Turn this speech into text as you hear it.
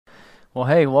Well,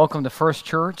 hey, welcome to First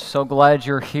Church. So glad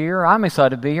you're here. I'm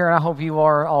excited to be here, and I hope you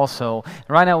are also. And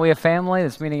right now, we have family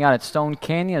that's meeting out at Stone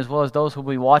Canyon, as well as those who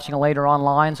will be watching later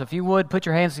online. So if you would, put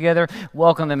your hands together,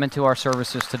 welcome them into our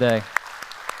services today.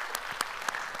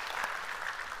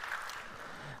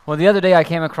 Well, the other day I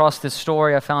came across this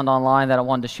story I found online that I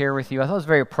wanted to share with you. I thought it was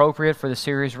very appropriate for the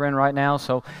series we're in right now,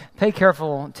 so pay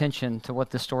careful attention to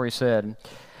what this story said.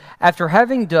 After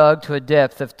having dug to a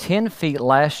depth of 10 feet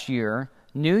last year,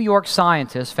 New York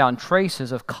scientists found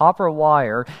traces of copper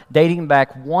wire dating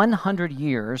back 100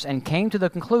 years and came to the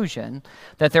conclusion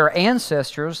that their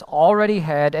ancestors already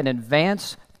had an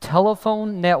advanced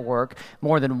telephone network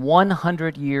more than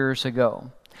 100 years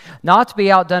ago. Not to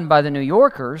be outdone by the New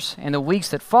Yorkers, in the weeks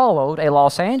that followed, a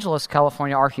Los Angeles,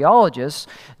 California archaeologist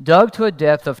dug to a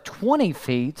depth of 20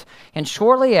 feet, and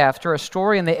shortly after, a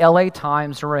story in the LA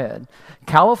Times read,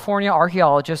 California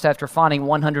archaeologists, after finding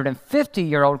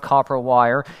 150-year-old copper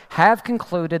wire, have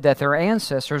concluded that their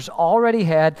ancestors already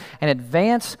had an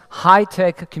advanced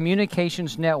high-tech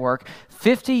communications network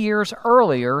 50 years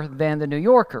earlier than the New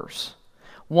Yorkers.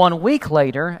 1 week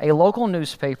later, a local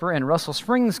newspaper in Russell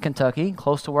Springs, Kentucky,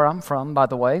 close to where I'm from, by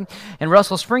the way, in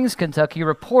Russell Springs, Kentucky,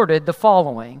 reported the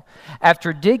following.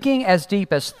 After digging as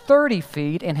deep as 30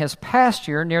 feet in his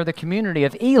pasture near the community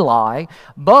of Eli,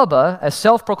 Bubba, a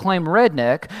self-proclaimed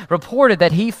redneck, reported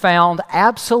that he found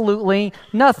absolutely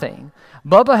nothing.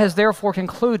 Bubba has therefore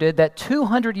concluded that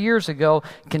 200 years ago,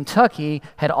 Kentucky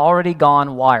had already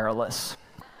gone wireless.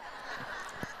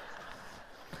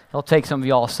 It'll take some of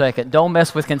y'all a second. Don't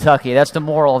mess with Kentucky. That's the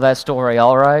moral of that story,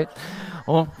 all right?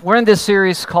 Well, we're in this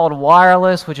series called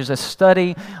Wireless, which is a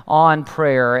study on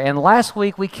prayer. And last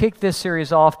week, we kicked this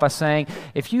series off by saying,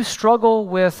 if you struggle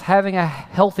with having a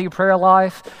healthy prayer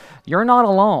life, you're not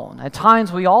alone. At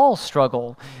times, we all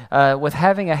struggle with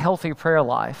having a healthy prayer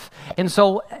life. And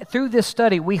so, through this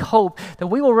study, we hope that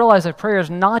we will realize that prayer is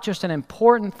not just an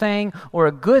important thing or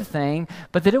a good thing,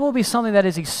 but that it will be something that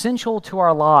is essential to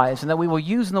our lives and that we will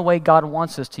use in the way God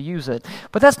wants us to use it.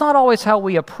 But that's not always how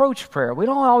we approach prayer. We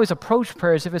don't always approach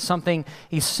prayer as if it's something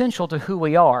essential to who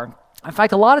we are. In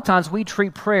fact, a lot of times we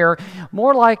treat prayer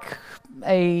more like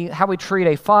how we treat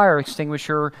a fire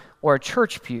extinguisher or a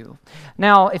church pew.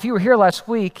 Now, if you were here last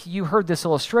week, you heard this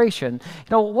illustration.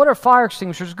 What are fire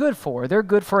extinguishers good for? They're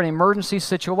good for an emergency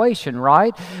situation,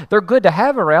 right? They're good to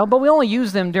have around, but we only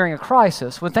use them during a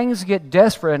crisis. When things get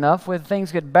desperate enough, when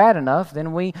things get bad enough,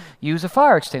 then we use a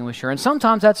fire extinguisher. And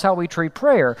sometimes that's how we treat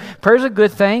prayer. Prayer's a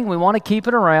good thing. We want to keep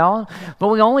it around, but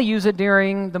we only use it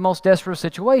during the most desperate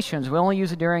situations. We only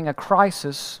use it during a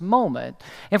crisis moment.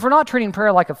 If we're not treating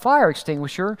prayer like a fire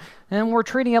extinguisher, then we're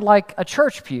treating it like a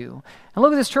church pew. And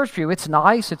look at this church pew. It's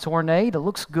nice, it's ornate, it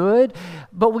looks good,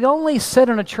 but we only sit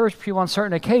in a church pew on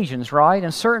certain occasions, right?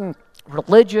 In certain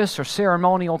religious or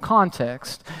ceremonial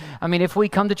context. I mean, if we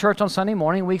come to church on Sunday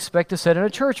morning, we expect to sit in a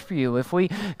church pew. If we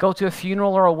go to a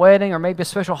funeral or a wedding or maybe a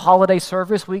special holiday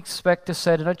service, we expect to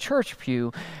sit in a church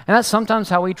pew. And that's sometimes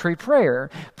how we treat prayer.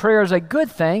 Prayer is a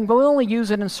good thing, but we only use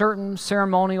it in certain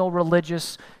ceremonial,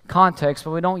 religious context,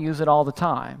 but we don't use it all the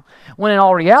time. When in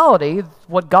all reality,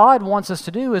 what God wants us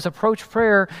to do is approach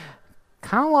prayer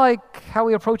kind of like how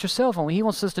we approach a cell phone. He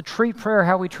wants us to treat prayer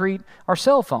how we treat our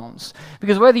cell phones.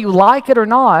 Because whether you like it or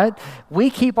not,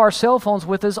 we keep our cell phones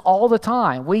with us all the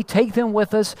time. We take them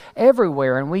with us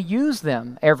everywhere, and we use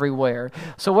them everywhere.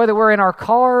 So whether we're in our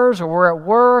cars, or we're at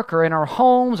work, or in our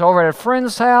homes, or we're at a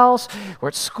friend's house, or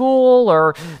at school,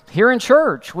 or here in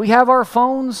church, we have our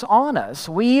phones on us.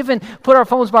 We even put our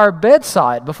phones by our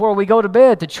bedside before we go to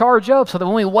bed to charge up so that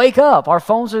when we wake up, our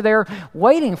phones are there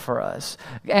waiting for us.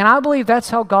 And I believe that's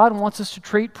how God wants us to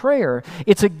treat prayer.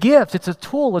 It's a gift, it's a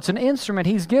tool, it's an instrument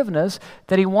He's given us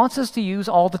that He wants us to use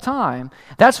all the time.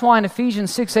 That's why in Ephesians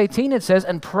 6:18 it says,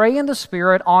 and pray in the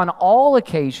Spirit on all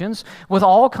occasions with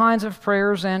all kinds of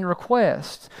prayers and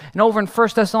requests. And over in 1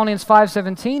 Thessalonians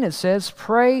 5:17 it says,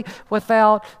 pray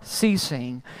without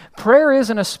ceasing. Prayer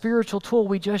isn't a spiritual tool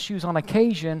we just use on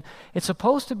occasion. It's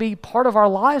supposed to be part of our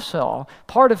lifestyle,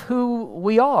 part of who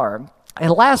we are. And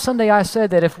last Sunday I said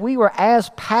that if we were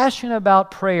as passionate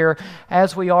about prayer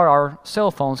as we are our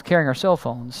cell phones, carrying our cell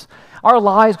phones, our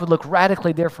lives would look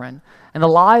radically different, and the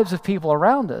lives of people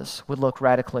around us would look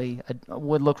radically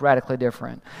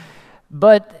different.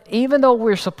 But even though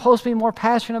we're supposed to be more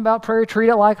passionate about prayer, treat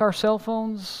it like our cell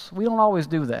phones, we don't always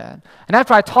do that. And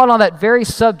after I taught on that very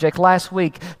subject last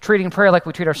week, treating prayer like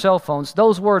we treat our cell phones,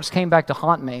 those words came back to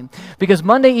haunt me. Because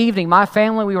Monday evening, my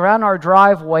family, we were out in our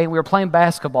driveway and we were playing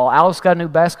basketball. Alex got a new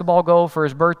basketball goal for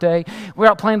his birthday. We were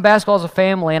out playing basketball as a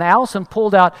family, and Allison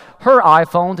pulled out her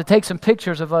iPhone to take some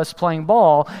pictures of us playing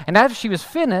ball. And after she was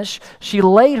finished, she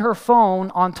laid her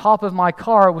phone on top of my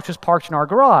car, which was parked in our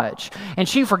garage. And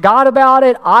she forgot about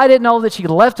it. I didn't know that she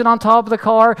left it on top of the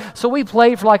car. So we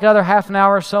played for like another half an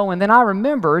hour or so, and then I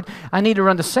remembered I needed to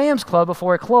run to Sam's Club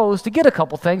before it closed to get a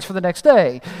couple things for the next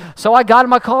day. So I got in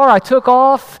my car, I took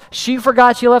off. She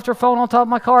forgot she left her phone on top of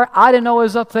my car. I didn't know it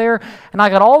was up there. And I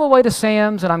got all the way to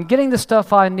Sam's, and I'm getting the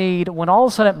stuff I need when all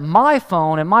of a sudden my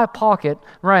phone in my pocket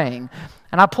rang.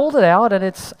 And I pulled it out, and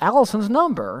it's Allison's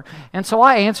number. And so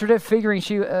I answered it, figuring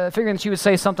she would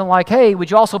say something like, hey,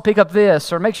 would you also pick up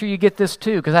this, or make sure you get this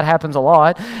too, because that happens a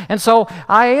lot. And so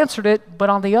I answered it, but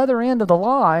on the other end of the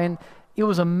line, it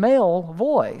was a male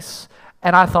voice.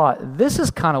 And I thought, this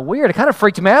is kind of weird. It kind of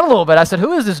freaked me out a little bit. I said,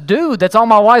 who is this dude that's on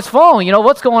my wife's phone? You know,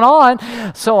 what's going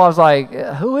on? So I was like,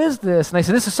 who is this? And they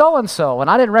said, this is so-and-so. And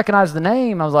I didn't recognize the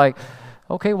name. I was like,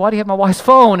 okay, why do you have my wife's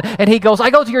phone? And he goes, I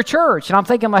go to your church. And I'm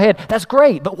thinking in my head, that's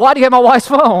great, but why do you have my wife's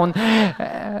phone?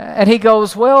 And he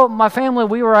goes, well, my family,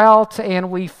 we were out and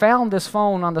we found this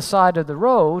phone on the side of the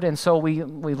road. And so we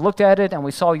looked at it and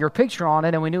we saw your picture on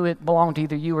it and we knew it belonged to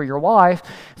either you or your wife.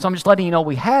 So I'm just letting you know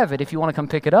we have it if you want to come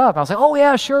pick it up. I was like, oh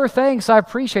yeah, sure, thanks. I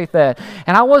appreciate that.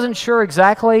 And I wasn't sure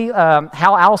exactly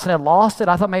how Allison had lost it.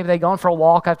 I thought maybe they'd gone for a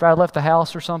walk after I left the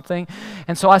house or something.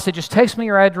 And so I said, just text me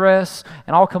your address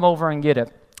and I'll come over and get it.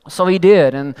 So he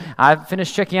did, and I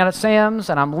finished checking out at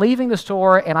Sam's, and I'm leaving the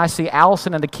store, and I see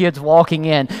Allison and the kids walking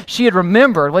in. She had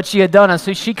remembered what she had done, and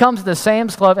so she comes to the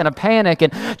Sam's Club in a panic,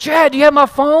 and, Chad, do you have my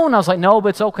phone? I was like, no, but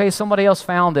it's okay, somebody else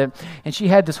found it. And she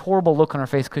had this horrible look on her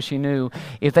face because she knew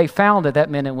if they found it,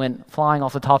 that meant it went flying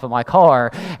off the top of my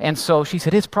car. And so she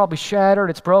said, it's probably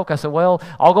shattered, it's broke. I said, well,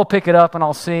 I'll go pick it up, and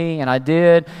I'll see, and I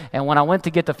did. And when I went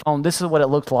to get the phone, this is what it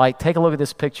looked like. Take a look at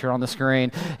this picture on the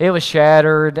screen. It was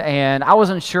shattered, and I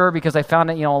wasn't sure because they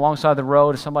found it, alongside the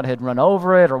road. If somebody had run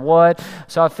over it or what.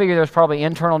 So I figured there was probably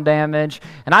internal damage.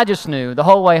 And I just knew the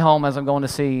whole way home as I'm going to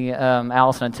see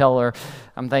Allison and tell her,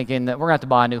 I'm thinking that we're going to have to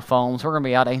buy a new phone. So we're going to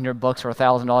be out $800 or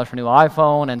 $1,000 for a new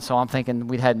iPhone. And so I'm thinking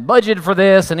we hadn't budgeted for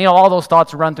this. And, all those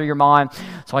thoughts run through your mind.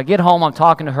 So I get home, I'm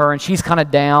talking to her, and she's kind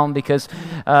of down because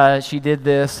she did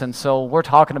this. And so we're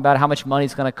talking about how much money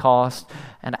it's going to cost.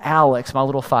 And Alex, my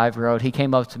little 5-year-old, he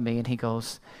came up to me and he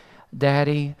goes,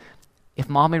 Daddy, if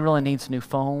Mommy really needs a new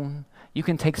phone, you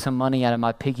can take some money out of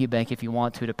my piggy bank if you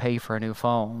want to pay for a new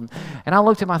phone. And I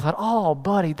looked at him, I thought, oh,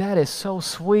 buddy, that is so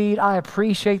sweet. I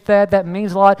appreciate that. That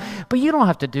means a lot. But you don't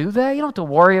have to do that. You don't have to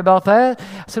worry about that.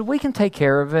 I said, we can take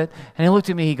care of it. And he looked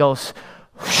at me, he goes,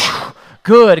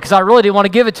 good, because I really didn't want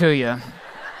to give it to you.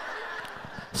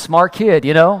 Smart kid,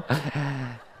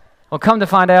 Well, come to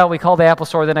find out, we called the Apple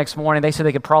store the next morning. They said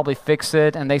they could probably fix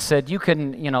it, and they said you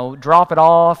can, drop it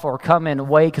off or come and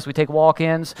wait because we take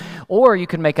walk-ins, or you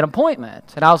can make an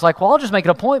appointment. And I was like, well, I'll just make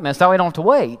an appointment so that way I don't have to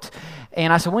wait.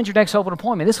 And I said, when's your next open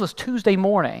appointment? This was Tuesday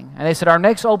morning. And they said, our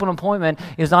next open appointment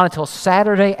is not until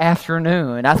Saturday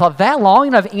afternoon. And I thought, that long?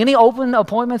 You don't have any open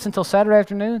appointments until Saturday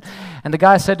afternoon? And the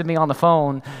guy said to me on the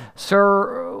phone,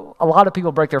 sir, a lot of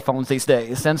people break their phones these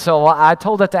days. And so I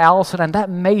told that to Allison, and that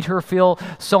made her feel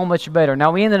so much better.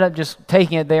 Now, we ended up just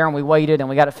taking it there, and we waited, and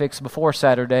we got it fixed before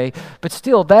Saturday. But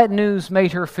still, that news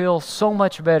made her feel so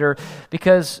much better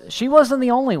because she wasn't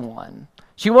the only one.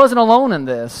 She wasn't alone in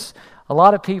this. A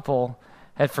lot of people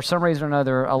had, for some reason or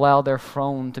another, allowed their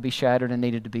phone to be shattered and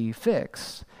needed to be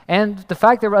fixed. And the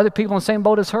fact there were other people in the same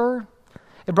boat as her,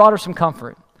 it brought her some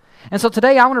comfort. And so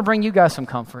today, I want to bring you guys some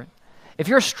comfort. If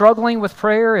you're struggling with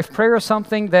prayer, if prayer is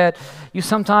something that you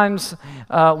sometimes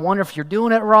wonder if you're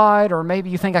doing it right, or maybe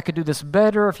you think I could do this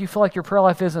better, if you feel like your prayer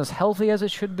life isn't as healthy as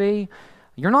it should be,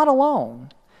 you're not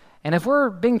alone. And if we're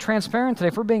being transparent today,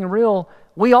 if we're being real,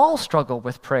 we all struggle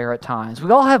with prayer at times. We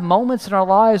all have moments in our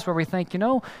lives where we think,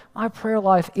 my prayer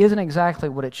life isn't exactly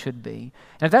what it should be.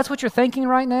 And if that's what you're thinking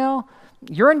right now,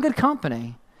 you're in good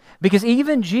company. Because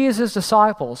even Jesus'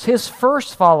 disciples, his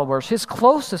first followers, his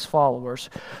closest followers,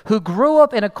 who grew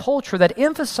up in a culture that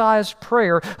emphasized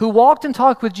prayer, who walked and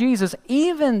talked with Jesus,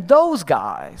 even those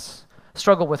guys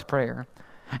struggle with prayer.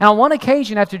 And on one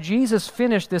occasion, after Jesus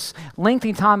finished this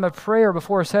lengthy time of prayer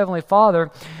before his heavenly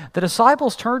Father, the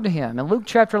disciples turned to him in Luke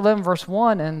chapter 11, verse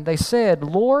 1, and they said,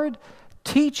 Lord,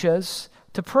 teach us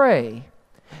to pray.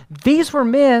 These were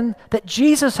men that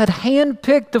Jesus had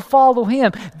handpicked to follow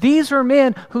him. These were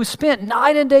men who spent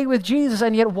night and day with Jesus,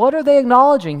 and yet what are they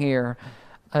acknowledging here?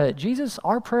 Jesus,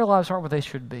 our prayer lives aren't what they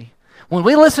should be. When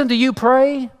we listen to you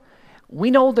pray,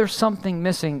 we know there's something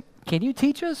missing. Can you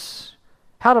teach us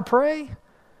how to pray?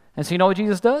 And so you know what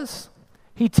Jesus does?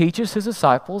 He teaches his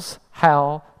disciples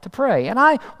how to pray. And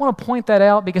I want to point that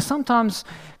out because sometimes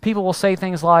people will say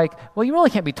things like, well, you really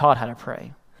can't be taught how to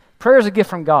pray. Prayer is a gift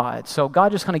from God, so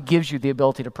God just kind of gives you the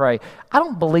ability to pray. I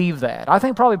don't believe that. I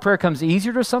think probably prayer comes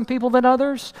easier to some people than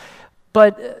others,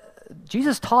 but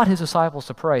Jesus taught his disciples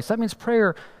to pray, so that means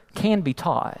prayer can be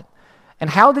taught. And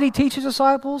how did he teach his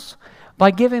disciples? By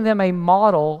giving them a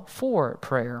model for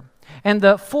prayer. And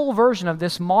the full version of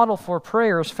this model for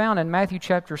prayer is found in Matthew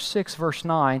chapter 6, verse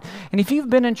 9. And if you've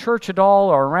been in church at all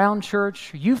or around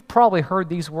church, you've probably heard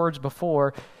these words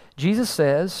before. Jesus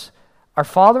says, "Our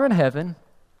Father in heaven,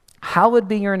 hallowed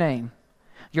be your name.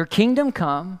 Your kingdom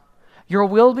come, your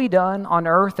will be done on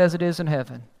earth as it is in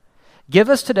heaven. Give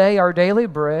us today our daily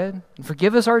bread, and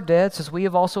forgive us our debts as we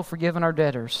have also forgiven our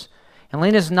debtors. And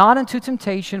lead us not into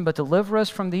temptation, but deliver us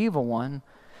from the evil one.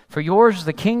 For yours is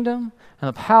the kingdom, and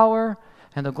the power,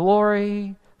 and the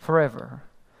glory forever."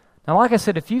 Now, like I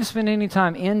said, if you've spent any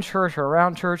time in church or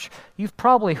around church, you've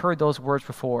probably heard those words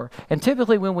before. And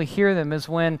typically when we hear them is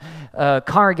when a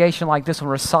congregation like this one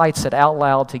recites it out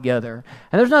loud together.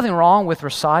 And there's nothing wrong with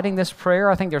reciting this prayer.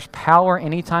 I think there's power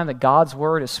anytime that God's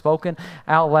word is spoken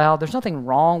out loud. There's nothing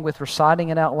wrong with reciting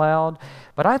it out loud.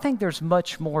 But I think there's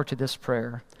much more to this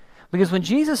prayer. Because when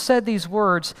Jesus said these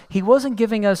words, he wasn't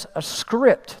giving us a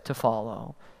script to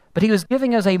follow, but he was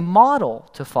giving us a model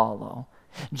to follow.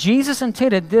 Jesus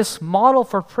intended this model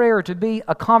for prayer to be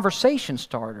a conversation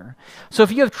starter. So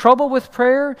if you have trouble with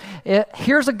prayer,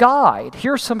 here's a guide,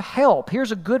 here's some help,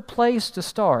 here's a good place to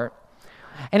start.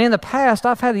 And in the past,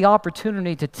 I've had the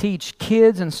opportunity to teach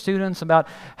kids and students about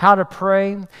how to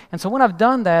pray. And so when I've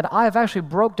done that, I've actually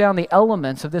broke down the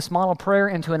elements of this model prayer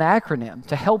into an acronym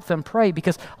to help them pray,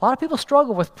 because a lot of people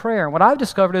struggle with prayer. And what I've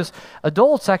discovered is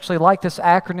adults actually like this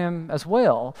acronym as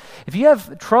well. If you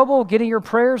have trouble getting your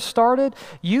prayers started,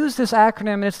 use this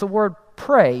acronym, and it's the word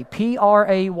PRAY,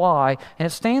 P-R-A-Y, and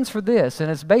it stands for this,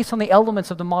 and it's based on the elements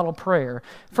of the model prayer.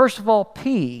 First of all,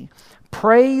 P,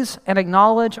 praise and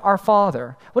acknowledge our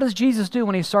Father. What does Jesus do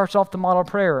when he starts off the model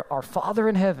prayer? Our Father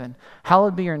in heaven,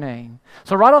 hallowed be your name.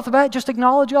 So right off the bat, just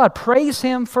acknowledge God. Praise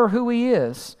him for who he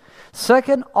is.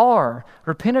 Second, R,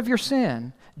 repent of your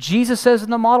sin. Jesus says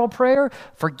in the model prayer,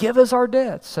 forgive us our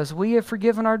debts as we have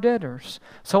forgiven our debtors.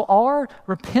 So R,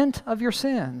 repent of your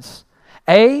sins.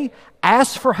 A,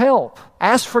 ask for help,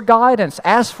 ask for guidance,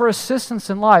 ask for assistance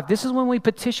in life. This is when we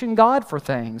petition God for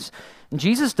things. And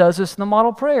Jesus does this in the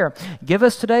model prayer. Give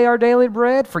us today our daily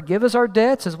bread, forgive us our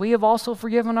debts as we have also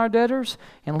forgiven our debtors,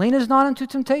 and lead us not into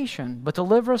temptation, but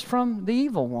deliver us from the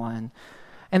evil one.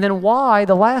 And then Y,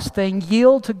 the last thing,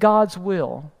 yield to God's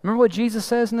will. Remember what Jesus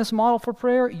says in this model for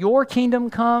prayer? Your kingdom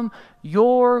come,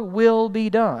 your will be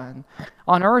done,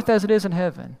 on earth as it is in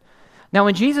heaven. Now,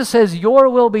 when Jesus says, your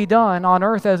will be done on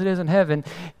earth as it is in heaven,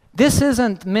 this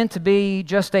isn't meant to be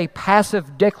just a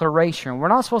passive declaration. We're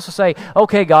not supposed to say,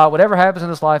 okay, God, whatever happens in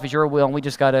this life is your will, and we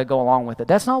just got to go along with it.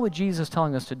 That's not what Jesus is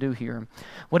telling us to do here.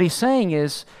 What he's saying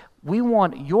is, we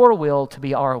want your will to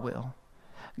be our will.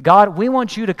 God, we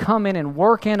want you to come in and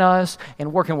work in us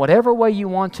and work in whatever way you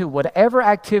want to, whatever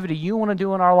activity you want to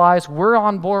do in our lives, we're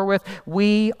on board with.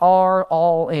 We are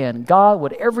all in. God,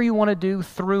 whatever you want to do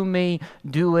through me,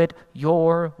 do it.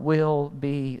 Your will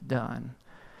be done.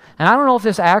 And I don't know if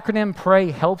this acronym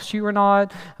PRAY helps you or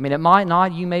not. I mean, it might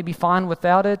not. You may be fine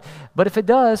without it. But if it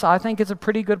does, I think it's a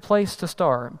pretty good place to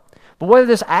start. But whether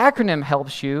this acronym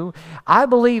helps you, I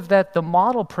believe that the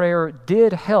model prayer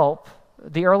did help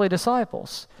the early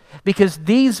disciples. Because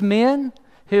these men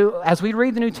who, as we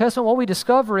read the New Testament, what we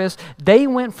discover is they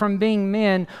went from being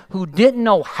men who didn't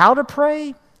know how to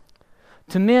pray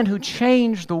to men who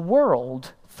changed the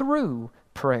world through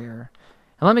prayer.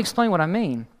 And let me explain what I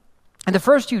mean. In the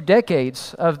first few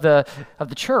decades of the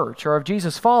church or of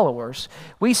Jesus' followers,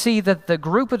 we see that the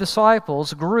group of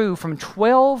disciples grew from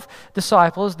 12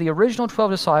 disciples, the original 12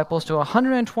 disciples, to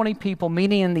 120 people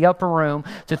meeting in the upper room,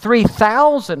 to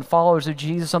 3,000 followers of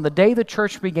Jesus on the day the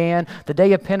church began, the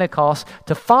day of Pentecost,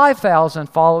 to 5,000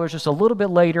 followers just a little bit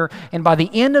later. And by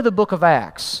the end of the book of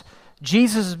Acts,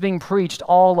 Jesus is being preached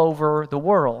all over the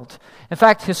world. In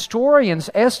fact,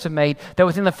 historians estimate that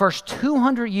within the first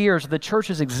 200 years of the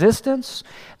church's existence,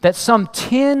 that some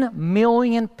 10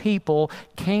 million people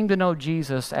came to know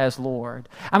Jesus as Lord.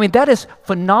 I mean, that is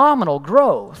phenomenal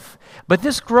growth. But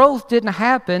this growth didn't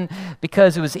happen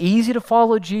because it was easy to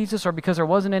follow Jesus or because there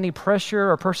wasn't any pressure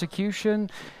or persecution.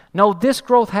 No, this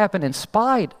growth happened in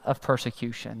spite of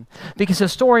persecution, because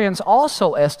historians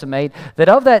also estimate that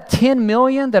of that 10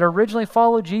 million that originally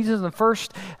followed Jesus in the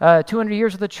first 200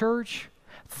 years of the church,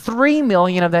 3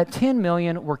 million of that 10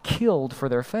 million were killed for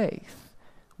their faith,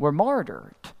 were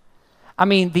martyred. I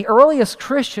mean, the earliest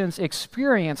Christians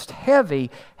experienced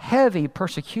heavy, heavy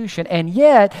persecution, and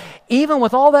yet, even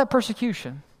with all that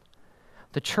persecution,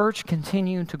 the church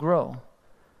continued to grow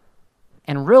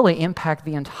and really impact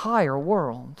the entire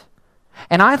world.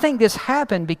 And I think this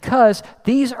happened because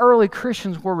these early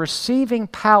Christians were receiving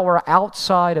power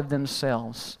outside of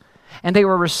themselves. And they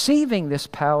were receiving this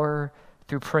power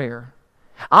through prayer.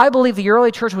 I believe the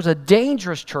early church was a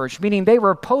dangerous church, meaning they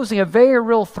were posing a very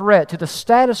real threat to the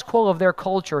status quo of their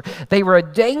culture. They were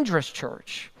a dangerous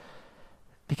church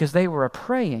because they were a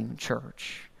praying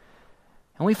church.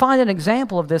 And we find an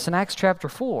example of this in Acts chapter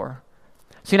 4.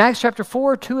 See, in Acts chapter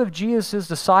 4, two of Jesus'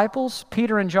 disciples,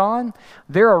 Peter and John,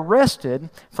 they're arrested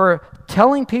for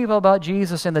telling people about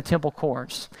Jesus in the temple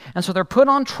courts. And so they're put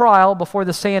on trial before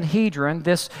the Sanhedrin,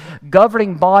 this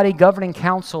governing body, governing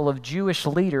council of Jewish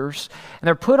leaders. And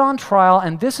they're put on trial,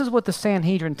 and this is what the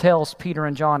Sanhedrin tells Peter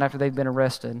and John after they've been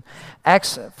arrested.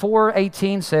 Acts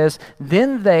 4:18 says,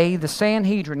 "Then they, the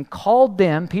Sanhedrin, called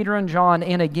them, Peter and John,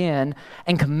 in again,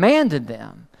 and commanded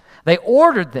them." They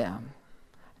ordered them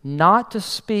not to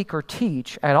speak or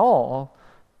teach at all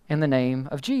in the name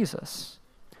of Jesus.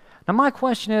 Now my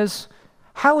question is,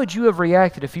 how would you have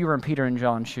reacted if you were in Peter and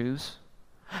John's shoes?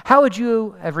 How would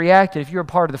you have reacted if you were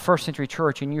part of the first century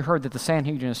church and you heard that the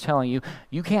Sanhedrin is telling you,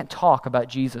 you can't talk about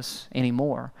Jesus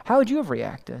anymore? How would you have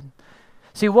reacted?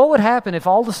 See, what would happen if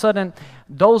all of a sudden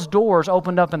those doors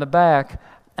opened up in the back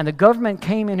and the government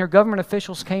came in here, government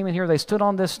officials came in here, they stood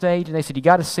on this stage and they said, you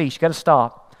got to cease, you got to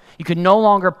stop. You can no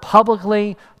longer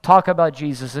publicly talk about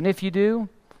Jesus. And if you do,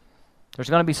 there's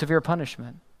going to be severe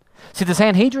punishment. See, the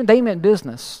Sanhedrin, they meant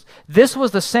business. This was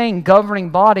the same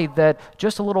governing body that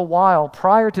just a little while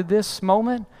prior to this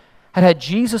moment had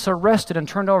Jesus arrested and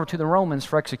turned over to the Romans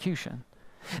for execution.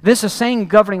 This is the same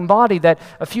governing body that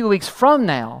a few weeks from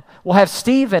now will have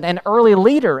Stephen, an early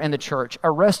leader in the church,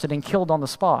 arrested and killed on the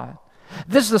spot.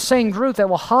 This is the same group that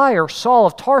will hire Saul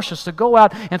of Tarsus to go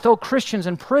out and throw Christians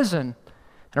in prison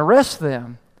and arrest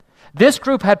them. This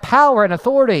group had power and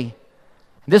authority.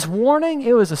 This warning,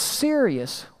 it was a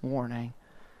serious warning.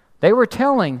 They were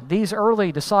telling these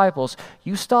early disciples,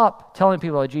 you stop telling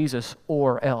people about Jesus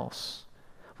or else.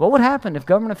 What would happen if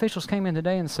government officials came in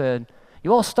today and said,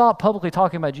 you all stop publicly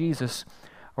talking about Jesus,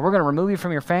 or we're going to remove you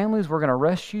from your families, we're going to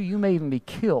arrest you, you may even be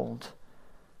killed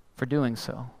for doing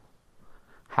so?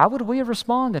 How would we have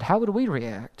responded? How would we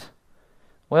react?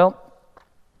 Well,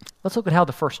 let's look at how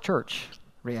the first church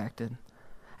reacted.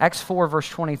 Acts 4 verse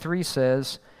 23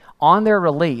 says, on their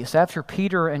release, after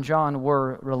Peter and John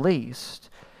were released,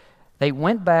 they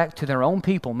went back to their own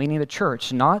people, meaning the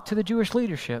church, not to the Jewish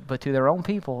leadership, but to their own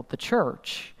people, the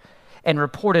church, and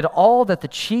reported all that the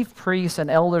chief priests and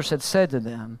elders had said to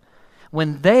them.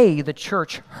 When they, the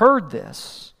church, heard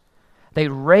this, they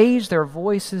raised their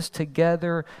voices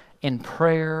together in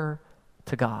prayer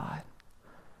to God.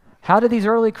 How did these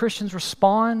early Christians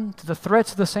respond to the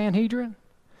threats of the Sanhedrin?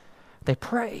 They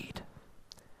prayed.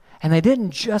 And they didn't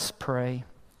just pray,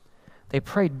 they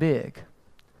prayed big.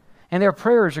 And their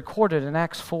prayer is recorded in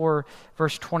Acts 4,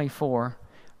 verse 24.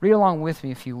 Read along with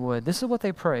me if you would. This is what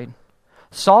they prayed.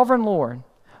 Sovereign Lord,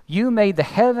 you made the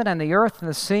heaven and the earth and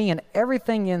the sea and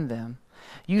everything in them.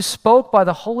 You spoke by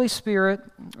the Holy Spirit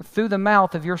through the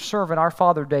mouth of your servant, our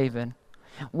father David.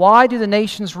 Why do the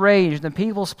nations rage and the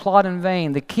peoples plot in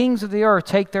vain? The kings of the earth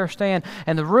take their stand,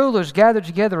 and the rulers gather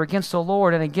together against the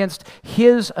Lord and against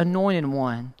his anointed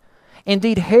one.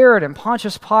 Indeed, Herod and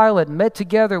Pontius Pilate met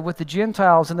together with the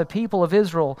Gentiles and the people of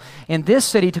Israel in this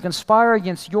city to conspire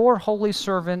against your holy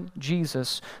servant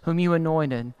Jesus, whom you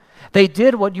anointed. They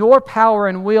did what your power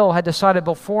and will had decided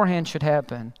beforehand should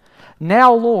happen.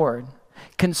 Now, Lord,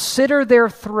 consider their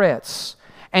threats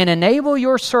and enable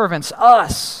your servants,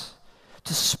 us,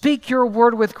 to speak your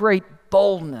word with great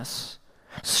boldness.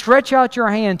 Stretch out your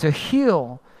hand to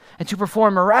heal and to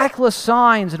perform miraculous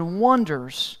signs and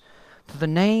wonders through the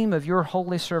name of your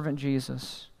holy servant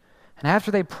Jesus. And after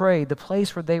they prayed, the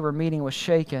place where they were meeting was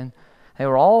shaken. They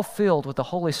were all filled with the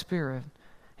Holy Spirit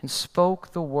and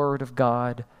spoke the word of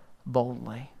God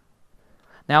boldly.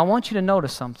 Now, I want you to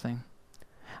notice something.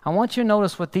 I want you to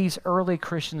notice what these early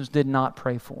Christians did not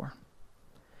pray for.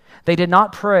 They did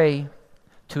not pray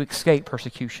to escape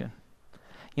persecution.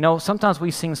 You know, sometimes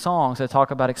we sing songs that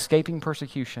talk about escaping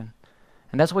persecution.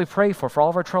 And that's what we pray for all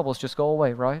of our troubles just go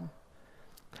away, right?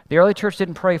 The early church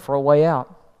didn't pray for a way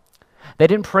out. They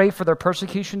didn't pray for their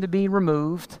persecution to be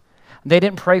removed. They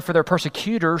didn't pray for their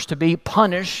persecutors to be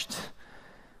punished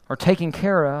or taken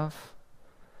care of.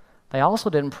 They also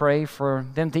didn't pray for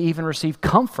them to even receive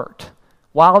comfort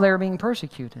while they were being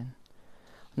persecuted.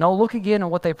 No, look again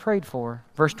at what they prayed for.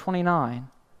 Verse 29.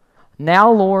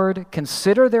 Now, Lord,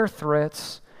 consider their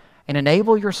threats and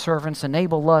enable your servants,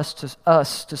 enable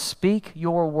us to speak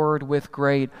your word with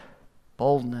great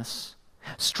boldness.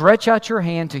 Stretch out your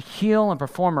hand to heal and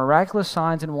perform miraculous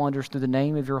signs and wonders through the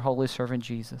name of your holy servant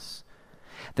Jesus.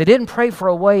 They didn't pray for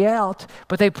a way out,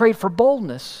 but they prayed for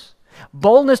boldness.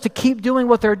 Boldness to keep doing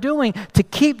what they're doing, to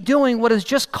keep doing what has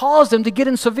just caused them to get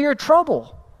in severe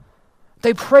trouble.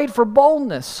 They prayed for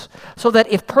boldness so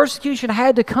that if persecution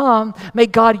had to come, may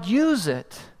God use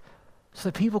it so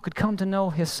that people could come to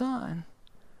know His Son.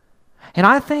 And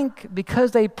I think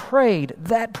because they prayed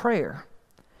that prayer,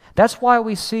 that's why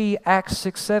we see Acts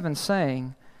 6:7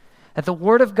 saying that the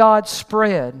word of God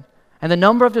spread and the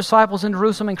number of disciples in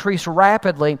Jerusalem increased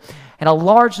rapidly and a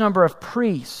large number of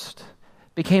priests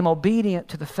became obedient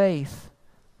to the faith.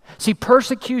 See,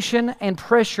 persecution and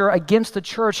pressure against the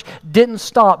church didn't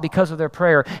stop because of their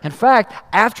prayer. In fact,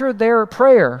 after their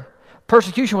prayer,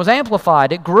 persecution was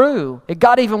amplified. It grew. It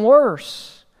got even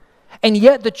worse. And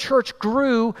yet the church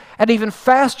grew at an even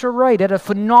faster rate, at a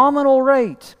phenomenal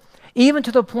rate, even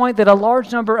to the point that a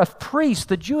large number of priests,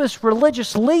 the Jewish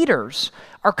religious leaders,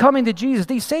 are coming to Jesus.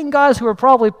 These same guys who are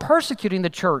probably persecuting the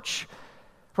church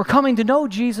were coming to know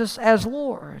Jesus as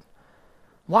Lord.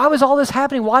 Why was all this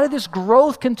happening? Why did this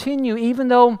growth continue even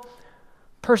though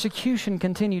persecution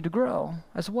continued to grow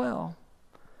as well?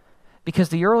 Because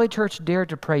the early church dared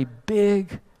to pray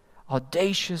big,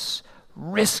 audacious,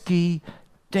 risky,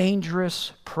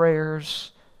 dangerous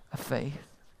prayers of faith.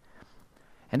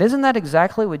 And isn't that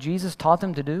exactly what Jesus taught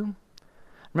them to do?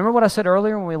 Remember what I said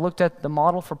earlier when we looked at the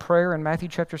model for prayer in Matthew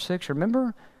chapter 6?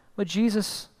 Remember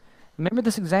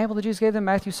this example that Jesus gave them in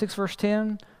Matthew 6 verse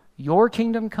 10? Your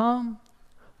kingdom come,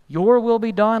 your will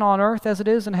be done on earth as it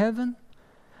is in heaven.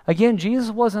 Again,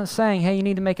 Jesus wasn't saying, hey, you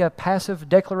need to make a passive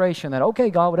declaration that, okay,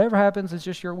 God, whatever happens is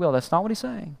just your will. That's not what He's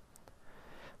saying.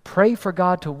 Pray for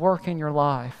God to work in your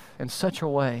life in such a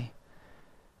way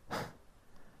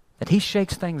that He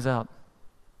shakes things up,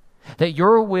 that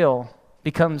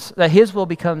His will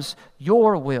becomes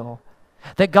your will,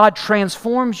 that God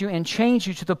transforms you and changes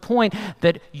you to the point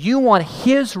that you want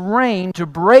His reign to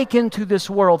break into this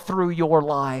world through your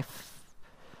life.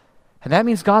 And that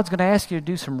means God's going to ask you to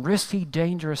do some risky,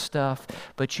 dangerous stuff,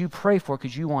 but you pray for it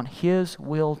because you want His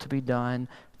will to be done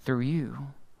through you.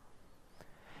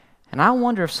 And I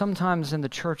wonder if sometimes in the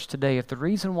church today, if the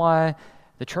reason why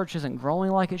the church isn't growing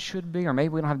like it should be, or maybe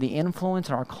we don't have the influence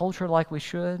in our culture like we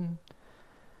should,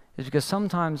 is because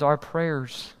sometimes our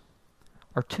prayers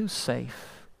are too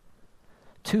safe,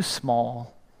 too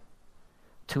small,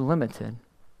 too limited.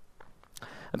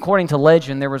 According to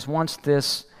legend, there was once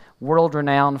this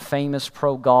world-renowned famous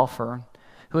pro golfer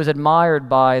who was admired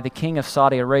by the king of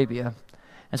Saudi Arabia.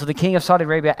 And so the king of Saudi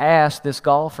Arabia asked this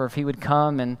golfer if he would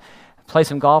come and play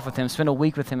some golf with him, spend a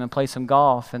week with him and play some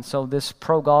golf. And so this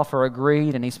pro golfer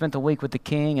agreed, and he spent the week with the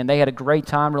king, and they had a great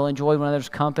time, really enjoyed one another's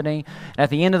company. And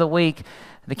at the end of the week,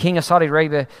 the king of Saudi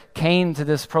Arabia came to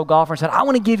this pro golfer and said, I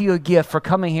want to give you a gift for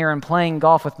coming here and playing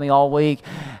golf with me all week.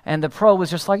 And the pro was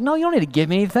just like, no, you don't need to give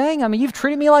me anything. I mean, you've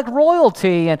treated me like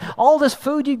royalty, and all this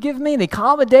food you give me, and the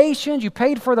accommodations, you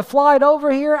paid for the flight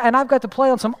over here, and I've got to play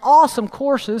on some awesome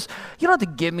courses. You don't have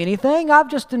to give me anything. I've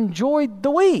just enjoyed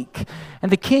the week.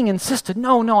 And the king insisted,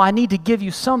 no, I need to give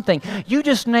you something. You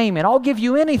just name it. I'll give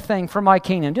you anything for my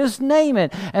kingdom. Just name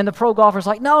it. And the pro golfer's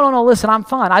like, no, listen, I'm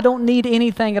fine. I don't need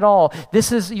anything at all.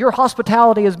 Your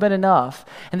hospitality has been enough.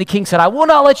 And the king said, I will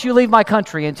not let you leave my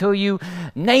country until you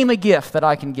name a gift that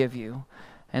I can give you.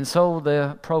 And so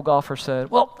the pro golfer said,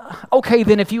 well, okay,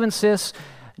 then if you insist,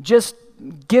 just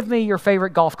give me your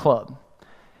favorite golf club.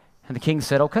 And the king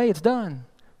said, okay, it's done.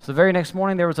 So the very next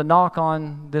morning, there was a knock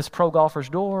on this pro golfer's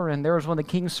door, and there was one of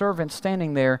the king's servants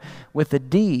standing there with the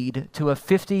deed to a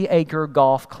 50-acre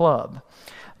golf club.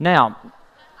 Now,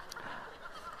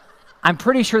 I'm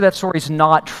pretty sure that story's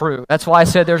not true. That's why I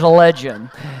said there's a legend.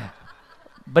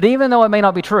 But even though it may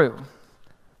not be true,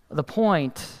 the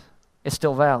point is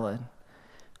still valid.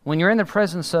 When you're in the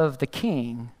presence of the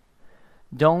king,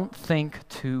 don't think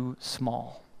too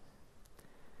small.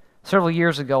 Several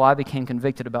years ago, I became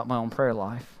convicted about my own prayer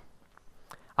life.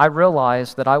 I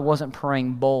realized that I wasn't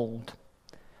praying bold,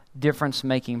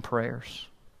 difference-making prayers.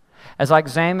 As I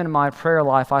examined my prayer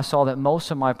life, I saw that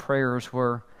most of my prayers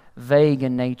were vague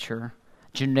in nature,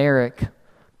 generic,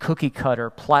 cookie-cutter,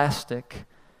 plastic,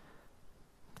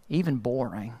 even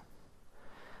boring.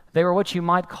 They were what you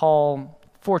might call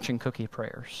fortune cookie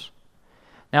prayers.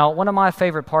 Now, one of my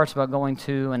favorite parts about going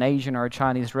to an Asian or a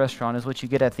Chinese restaurant is what you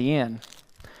get at the end.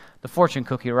 The fortune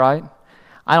cookie, right?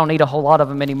 I don't eat a whole lot of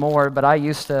them anymore, but I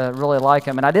used to really like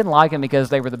them. And I didn't like them because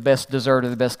they were the best dessert or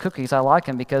the best cookies. I like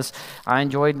them because I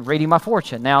enjoyed reading my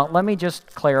fortune. Now, let me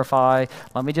just clarify.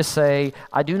 Let me just say,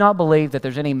 I do not believe that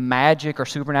there's any magic or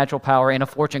supernatural power in a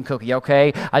fortune cookie,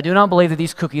 okay? I do not believe that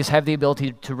these cookies have the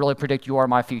ability to really predict you or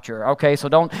my future, okay? So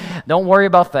don't worry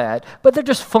about that. But they're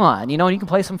just fun. You know, you can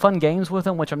play some fun games with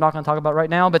them, which I'm not going to talk about right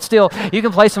now. But still, you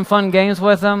can play some fun games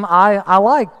with them. I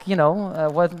like,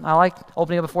 I like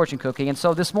opening up a fortune cookie. And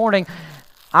so this morning,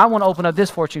 I want to open up this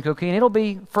fortune cookie, and it'll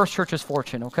be First Church's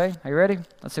fortune, okay? Are you ready?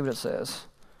 Let's see what it says.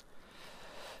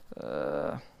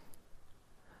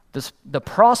 The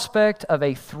prospect of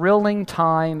a thrilling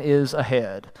time is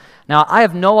ahead. Now, I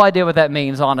have no idea what that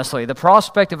means, honestly. The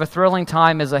prospect of a thrilling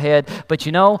time is ahead, but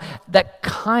you know, that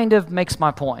kind of makes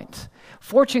my point.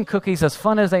 Fortune cookies, as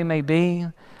fun as they may be,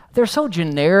 they're so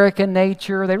generic in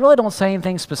nature. They really don't say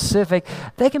anything specific.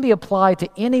 They can be applied to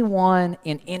anyone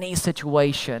in any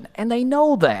situation, and they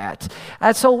know that.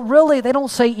 And so really, they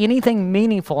don't say anything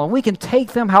meaningful, and we can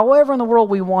take them however in the world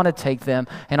we want to take them.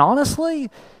 And honestly,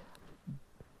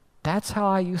 that's how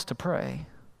I used to pray.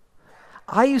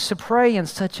 I used to pray in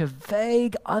such a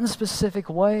vague,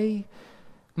 unspecific way.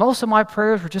 Most of my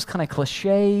prayers were just kind of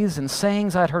cliches and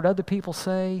sayings I'd heard other people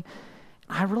say.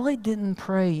 I really didn't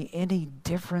pray any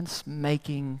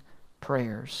difference-making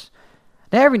prayers.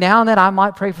 Now, every now and then I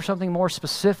might pray for something more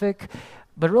specific,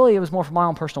 but really it was more for my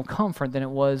own personal comfort than it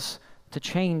was to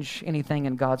change anything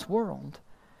in God's world.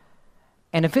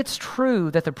 And if it's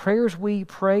true that the prayers we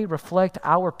pray reflect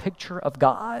our picture of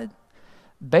God,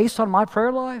 based on my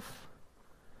prayer life,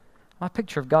 my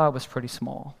picture of God was pretty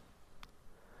small.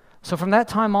 So from that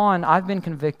time on, I've been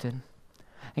convicted.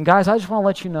 And guys, I just want to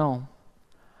let you know,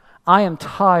 I am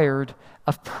tired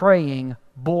of praying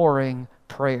boring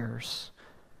prayers.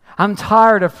 I'm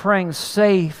tired of praying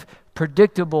safe,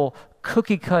 predictable,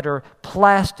 cookie-cutter,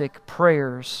 plastic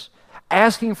prayers,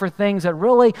 asking for things that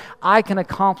really I can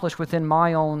accomplish within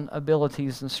my own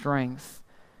abilities and strength.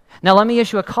 Now, let me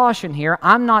issue a caution here.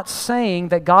 I'm not saying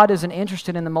that God isn't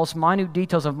interested in the most minute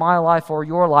details of my life or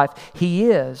your life.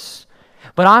 He is.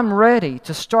 But I'm ready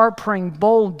to start praying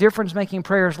bold, difference-making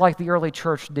prayers like the early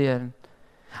church did.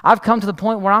 I've come to the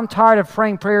point where I'm tired of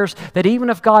praying prayers that even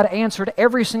if God answered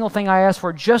every single thing I asked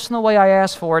for just in the way I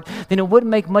asked for it, then it wouldn't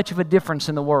make much of a difference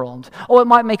in the world. Oh, it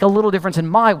might make a little difference in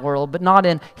my world, but not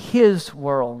in His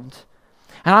world.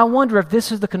 And I wonder if this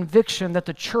is the conviction that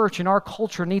the church in our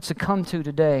culture needs to come to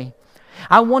today.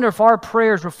 I wonder if our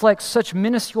prayers reflect such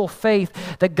minuscule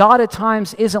faith that God at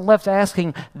times isn't left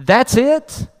asking, "That's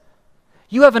it?"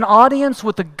 You have an audience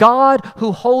with the God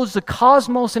who holds the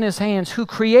cosmos in His hands, who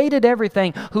created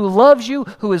everything, who loves you,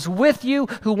 who is with you,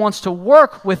 who wants to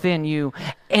work within you.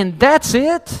 And that's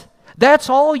it? That's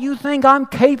all you think I'm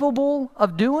capable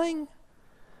of doing?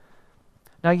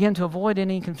 Now again, to avoid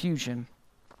any confusion,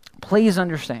 please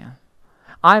understand,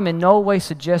 I'm in no way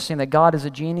suggesting that God is a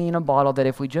genie in a bottle that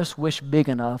if we just wish big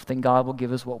enough, then God will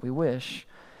give us what we wish.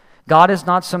 God is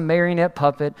not some marionette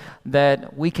puppet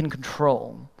that we can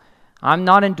control. I'm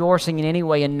not endorsing in any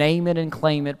way a name it and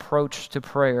claim it approach to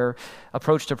prayer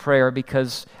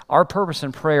because our purpose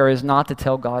in prayer is not to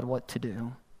tell God what to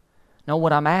do. No,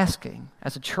 what I'm asking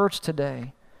as a church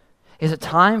today is it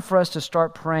time for us to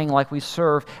start praying like we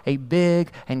serve a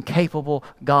big and capable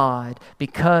God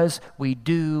because we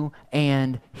do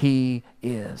and He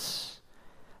is.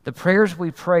 The prayers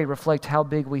we pray reflect how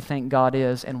big we think God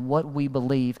is and what we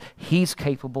believe He's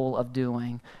capable of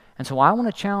doing. And so I want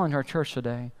to challenge our church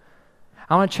today.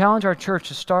 I want to challenge our church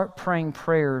to start praying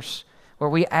prayers where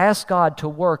we ask God to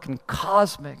work in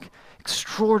cosmic,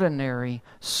 extraordinary,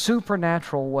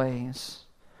 supernatural ways.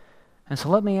 And so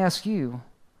let me ask you,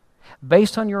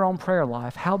 based on your own prayer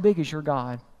life, how big is your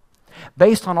God?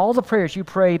 Based on all the prayers you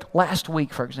prayed last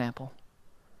week, for example,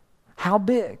 how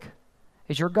big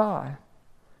is your God?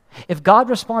 If God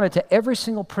responded to every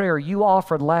single prayer you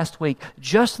offered last week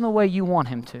just in the way you want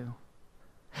Him to,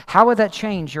 how would that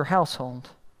change your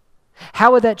household?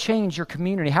 How would that change your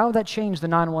community? How would that change the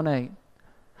 918?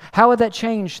 How would that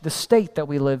change the state that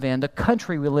we live in, the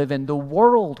country we live in, the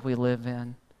world we live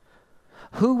in?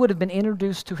 Who would have been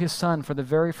introduced to his Son for the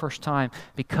very first time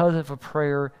because of a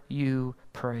prayer you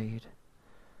prayed?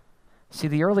 See,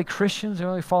 the early Christians, the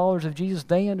early followers of Jesus,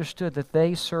 they understood that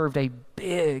they served a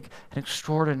big and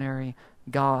extraordinary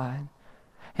God.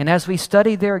 And as we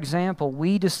study their example,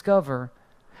 we discover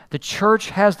the church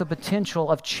has the potential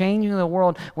of changing the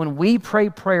world when we pray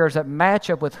prayers that match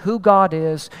up with who God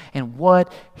is and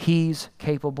what He's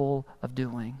capable of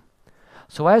doing.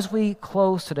 So as we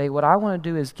close today, what I want to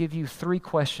do is give you three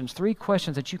questions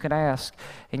that you can ask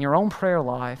in your own prayer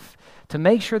life to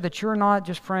make sure that you're not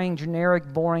just praying generic,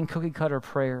 boring, cookie-cutter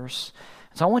prayers.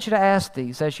 So I want you to ask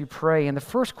these as you pray. And the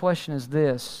first question is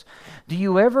this: do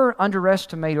you ever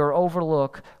underestimate or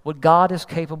overlook what God is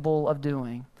capable of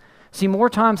doing? See, more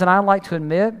times than I like to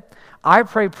admit, I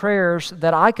pray prayers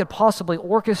that I could possibly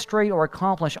orchestrate or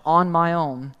accomplish on my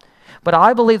own. But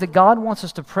I believe that God wants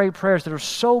us to pray prayers that are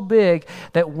so big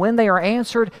that when they are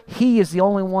answered, He is the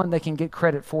only one that can get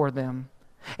credit for them.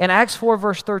 In Acts 4,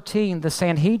 verse 13, the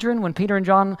Sanhedrin, when Peter and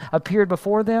John appeared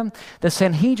before them, the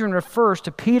Sanhedrin refers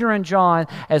to Peter and John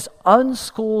as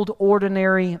unschooled,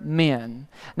 ordinary men.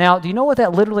 Now, do you know what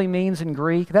that literally means in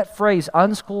Greek? That phrase,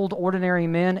 unschooled, ordinary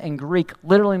men, in Greek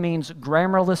literally means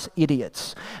grammarless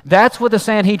idiots. That's what the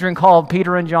Sanhedrin called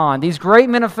Peter and John. These great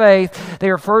men of faith, they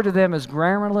referred to them as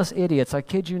grammarless idiots. I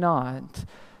kid you not.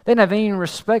 They didn't have any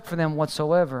respect for them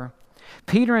whatsoever.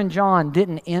 Peter and John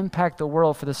didn't impact the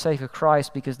world for the sake of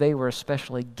Christ because they were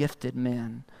especially gifted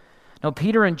men. No,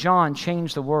 Peter and John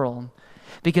changed the world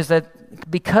because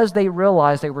they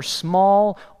realized they were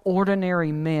small,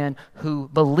 ordinary men who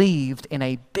believed in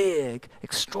a big,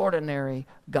 extraordinary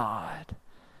God.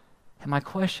 And my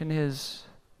question is,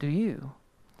 do you?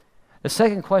 The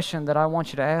second question that I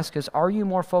want you to ask is, are you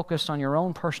more focused on your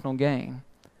own personal gain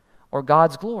or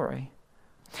God's glory?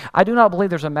 I do not believe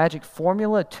there's a magic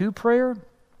formula to prayer,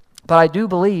 but I do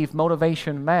believe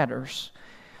motivation matters.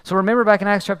 So remember back in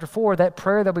Acts chapter 4, that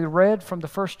prayer that we read from the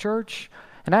first church?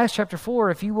 In Acts chapter 4,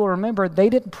 if you will remember, they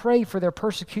didn't pray for their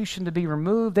persecution to be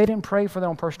removed. They didn't pray for their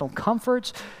own personal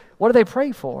comforts. What did they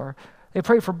pray for? They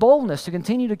prayed for boldness to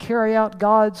continue to carry out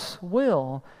God's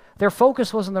will. Their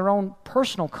focus wasn't their own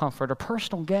personal comfort or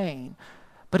personal gain,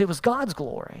 but it was God's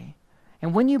glory.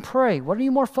 And when you pray, what are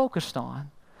you more focused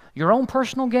on? Your own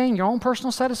personal gain, your own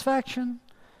personal satisfaction,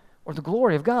 or the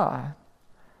glory of God?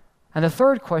 And the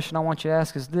third question I want you to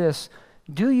ask is this: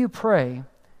 do you pray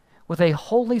with a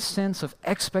holy sense of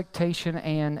expectation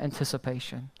and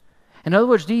anticipation? In other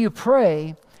words, do you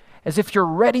pray as if you're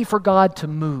ready for God to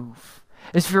move,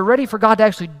 as if you're ready for God to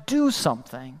actually do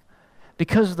something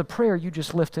because of the prayer you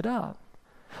just lifted up?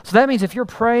 So that means if you're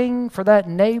praying for that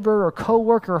neighbor or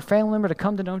coworker or family member to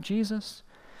come to know Jesus,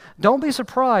 don't be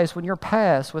surprised when your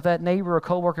paths with that neighbor or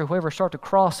coworker, whoever, start to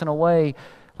cross in a way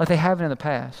like they haven't in the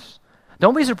past.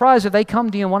 Don't be surprised if they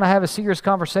come to you and want to have a serious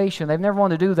conversation. They've never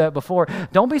wanted to do that before.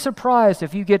 Don't be surprised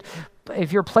if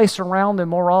you're placed around them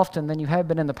more often than you have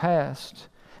been in the past.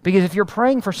 Because if you're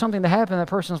praying for something to happen in that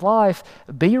person's life,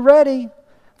 be ready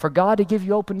for God to give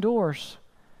you open doors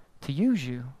to use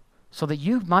you so that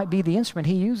you might be the instrument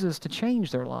He uses to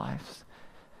change their lives.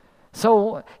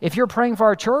 So if you're praying for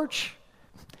our church,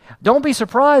 don't be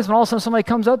surprised when all of a sudden somebody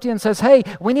comes up to you and says, hey,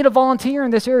 we need a volunteer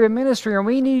in this area of ministry, or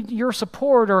we need your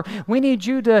support, or we need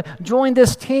you to join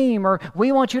this team, or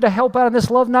we want you to help out in this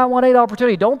Love 918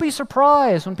 opportunity. Don't be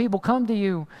surprised when people come to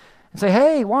you and say,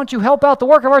 hey, why don't you help out the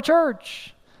work of our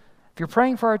church? If you're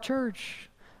praying for our church,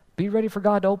 be ready for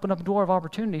God to open up a door of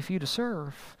opportunity for you to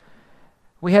serve.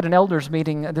 We had an elders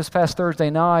meeting this past Thursday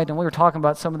night, and we were talking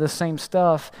about some of this same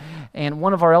stuff, and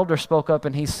one of our elders spoke up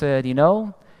and he said,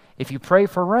 if you pray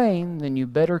for rain, then you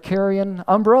better carry an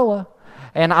umbrella.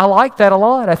 And I like that a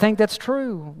lot. I think that's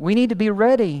true. We need to be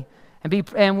ready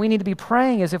and we need to be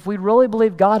praying as if we really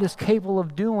believe God is capable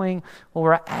of doing what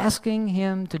we're asking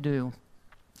Him to do.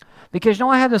 Because,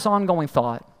 I have this ongoing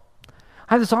thought.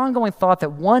 I have this ongoing thought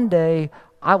that one day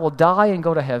I will die and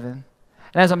go to heaven.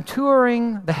 And as I'm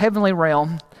touring the heavenly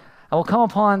realm, I will come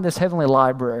upon this heavenly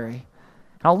library.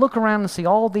 And I'll look around and see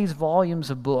all these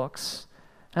volumes of books.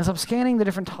 As I'm scanning the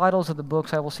different titles of the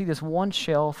books, I will see this one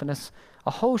shelf, and it's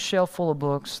a whole shelf full of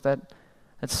books that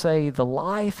say the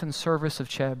life and service of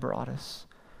Chad Broadus.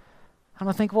 And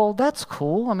I think, well, that's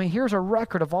cool. Here's a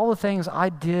record of all the things I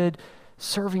did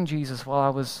serving Jesus while I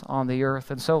was on the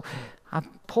earth. And so I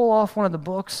pull off one of the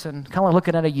books and kind of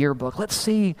looking at a yearbook. Let's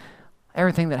see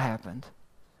everything that happened.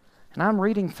 And I'm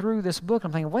reading through this book.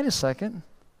 I'm thinking, wait a second.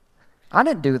 I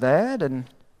didn't do that, and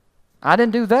I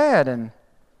didn't do that, and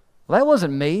that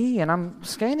wasn't me. And I'm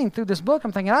scanning through this book.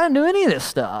 I'm thinking, I didn't do any of this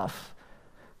stuff.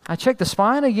 I checked the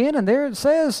spine again, and there it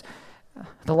says,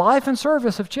 the life and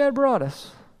service of Chad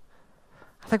Broadus.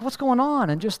 I think, what's going on?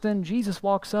 And just then Jesus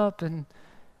walks up and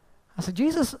I said,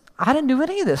 Jesus, I didn't do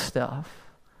any of this stuff.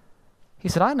 He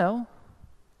said, I know.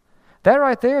 That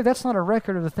right there, that's not a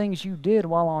record of the things you did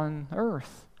while on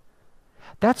earth.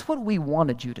 That's what we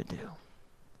wanted you to do.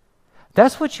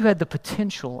 That's what you had the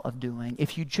potential of doing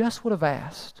if you just would have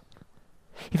asked.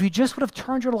 If you just would have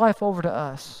turned your life over to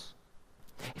us.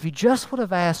 If you just would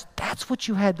have asked, that's what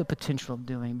you had the potential of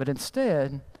doing. But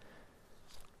instead,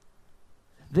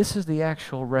 this is the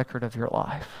actual record of your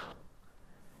life.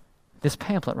 This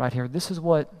pamphlet right here, this is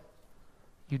what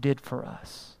you did for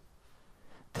us.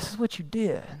 This is what you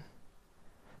did.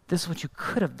 This is what you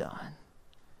could have done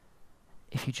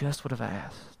if you just would have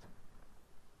asked.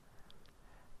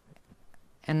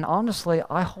 And honestly,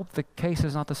 I hope the case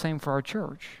is not the same for our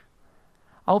church.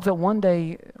 I hope that one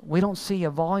day we don't see a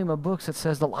volume of books that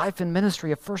says the life and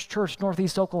ministry of First Church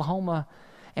Northeast Oklahoma,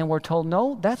 and we're told,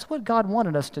 no, that's what God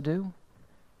wanted us to do.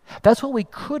 That's what we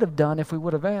could have done if we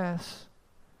would have asked.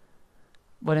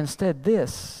 But instead,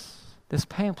 this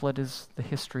pamphlet is the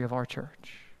history of our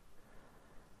church.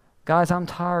 Guys, I'm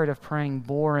tired of praying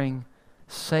boring,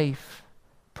 safe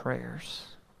prayers.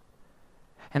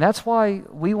 And that's why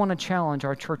we want to challenge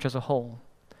our church as a whole.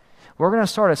 We're going to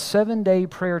start a 7-day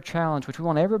prayer challenge, which we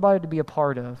want everybody to be a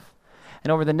part of.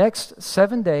 And over the next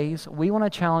 7 days, we want to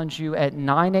challenge you at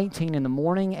 9:18 in the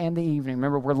morning and the evening.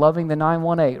 Remember, we're loving the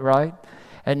 918, right?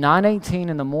 At 9:18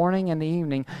 in the morning and the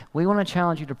evening, we want to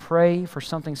challenge you to pray for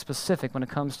something specific when it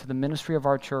comes to the ministry of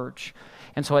our church.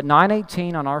 And so at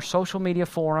 9:18 on our social media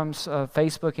forums,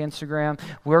 Facebook, Instagram,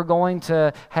 we're going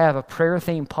to have a prayer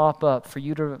theme pop up for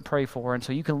you to pray for. And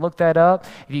so you can look that up.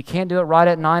 If you can't do it right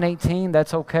at 9:18,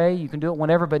 that's okay. You can do it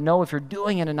whenever. But know if you're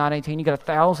doing it at 9:18, you got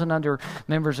 1,000 other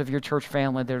members of your church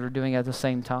family that are doing it at the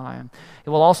same time. It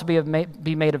will also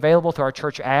be made available through our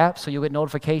church app, so you'll get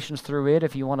notifications through it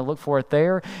if you want to look for it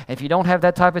there. If you don't have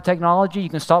that type of technology, you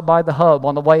can stop by the hub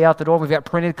on the way out the door. We've got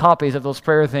printed copies of those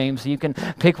prayer themes, so you can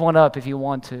pick one up if you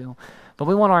want to. But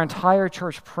we want our entire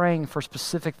church praying for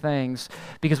specific things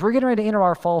because we're getting ready to enter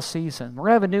our fall season. We're going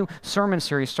to have a new sermon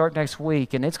series start next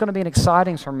week, and it's going to be an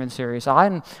exciting sermon series.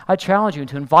 I challenge you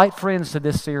to invite friends to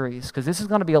this series because this is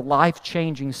going to be a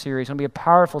life-changing series. It's going to be a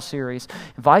powerful series.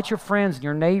 Invite your friends and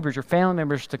your neighbors, your family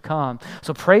members to come.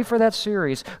 So pray for that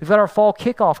series. We've got our fall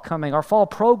kickoff coming. Our fall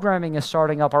programming is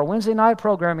starting up. Our Wednesday night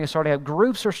programming is starting up.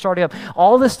 Groups are starting up.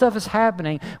 All this stuff is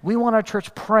happening. We want our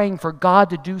church praying for God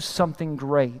to do something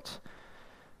great.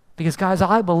 Because, guys,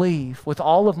 I believe with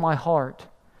all of my heart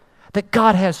that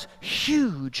God has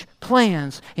huge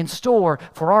plans in store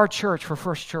for our church, for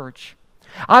First Church.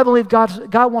 I believe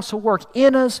God wants to work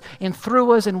in us and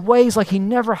through us in ways like He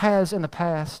never has in the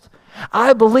past.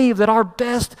 I believe that our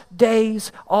best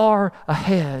days are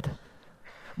ahead.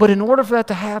 But in order for that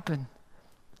to happen,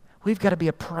 we've got to be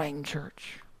a praying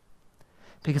church.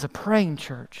 Because a praying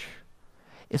church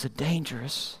is a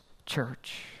dangerous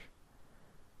church.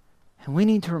 And we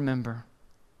need to remember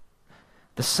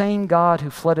the same God who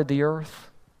flooded the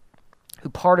earth, who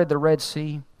parted the Red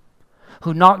Sea,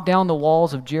 who knocked down the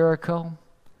walls of Jericho,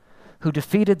 who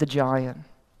defeated the giant,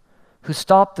 who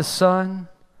stopped the sun,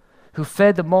 who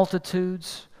fed the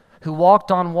multitudes, who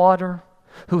walked on water,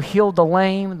 who healed the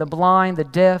lame, the blind, the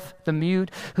deaf, the mute,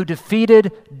 who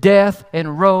defeated death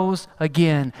and rose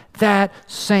again. That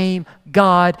same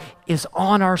God is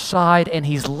on our side and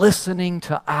He's listening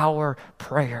to our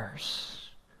prayers.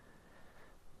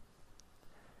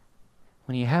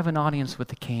 When you have an audience with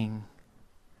the King,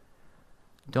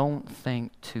 don't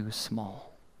think too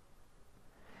small.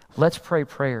 Let's pray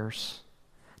prayers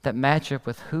that match up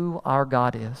with who our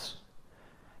God is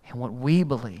and what we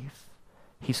believe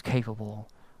He's capable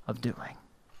of doing.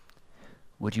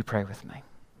 Would you pray with me?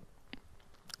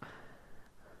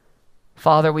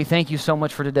 Father, we thank you so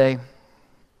much for today.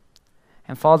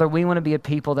 And Father, we want to be a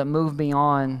people that move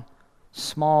beyond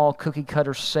small,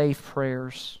 cookie-cutter, safe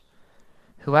prayers,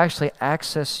 who actually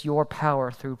access your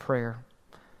power through prayer.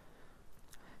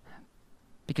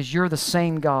 Because you're the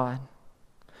same God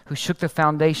who shook the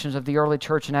foundations of the early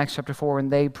church in Acts chapter 4 when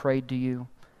they prayed to you.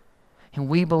 And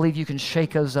we believe you can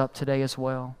shake us up today as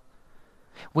well.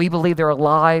 We believe there are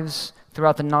lives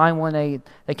throughout the 918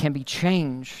 that can be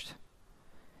changed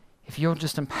if you'll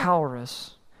just empower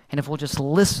us and if we'll just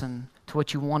listen to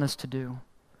what you want us to do.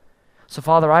 So,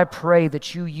 Father, I pray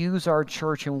that you use our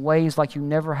church in ways like you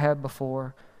never have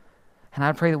before. And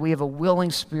I pray that we have a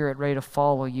willing spirit ready to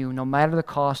follow you, no matter the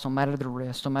cost, no matter the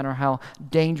risk, no matter how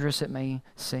dangerous it may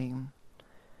seem.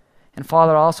 And,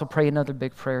 Father, I also pray another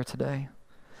big prayer today.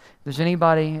 If there's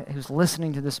anybody who's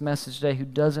listening to this message today who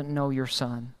doesn't know your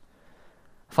Son,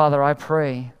 Father, I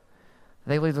pray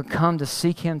they will either come to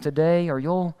seek Him today or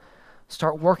you'll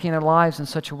start working their lives in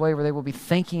such a way where they will be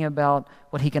thinking about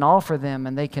what He can offer them,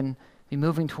 and they can be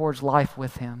moving towards life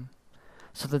with Him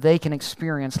so that they can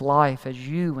experience life as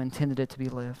You intended it to be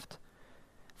lived.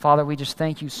 Father, we just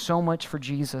thank You so much for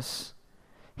Jesus.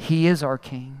 He is our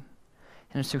King,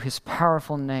 and it's through His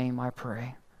powerful name I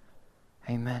pray.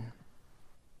 Amen.